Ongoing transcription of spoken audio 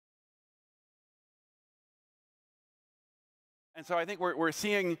And so I think we're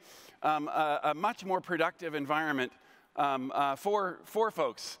seeing a much more productive environment for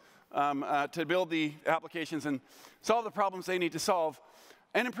folks to build the applications and solve the problems they need to solve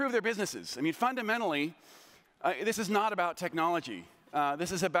and improve their businesses. I mean, fundamentally, this is not about technology.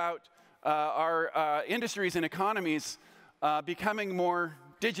 This is about our industries and economies becoming more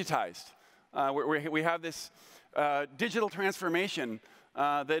digitized. We have this digital transformation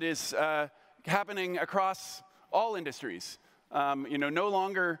that is happening across all industries. No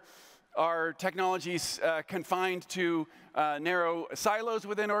longer are technologies confined to narrow silos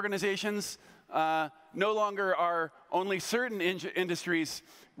within organizations. No longer are only certain industries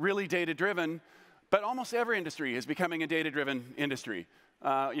really data-driven, but almost every industry is becoming a data-driven industry.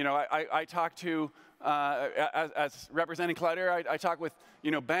 I talk to, as representing Cloudera, I talk with,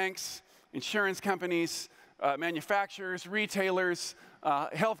 banks, insurance companies, manufacturers, retailers,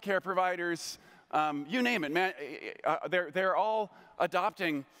 healthcare providers, you name it. They're all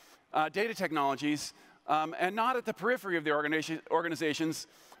adopting data technologies, and not at the periphery of the organizations,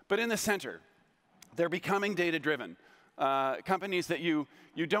 but in the center. They're becoming data-driven. Companies that you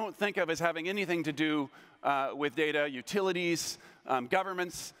don't think of as having anything to do with data, utilities,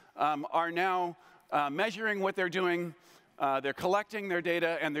 governments, are now measuring what they're doing, they're collecting their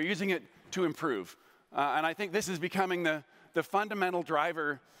data, and they're using it to improve. And I think this is becoming the fundamental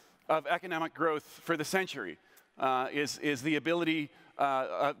driver of economic growth for the century, is the ability,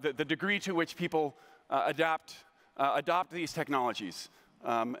 the degree to which people adopt these technologies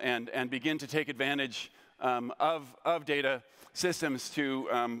and begin to take advantage of data systems to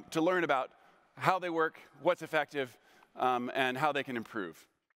learn about how they work, what's effective, and how they can improve.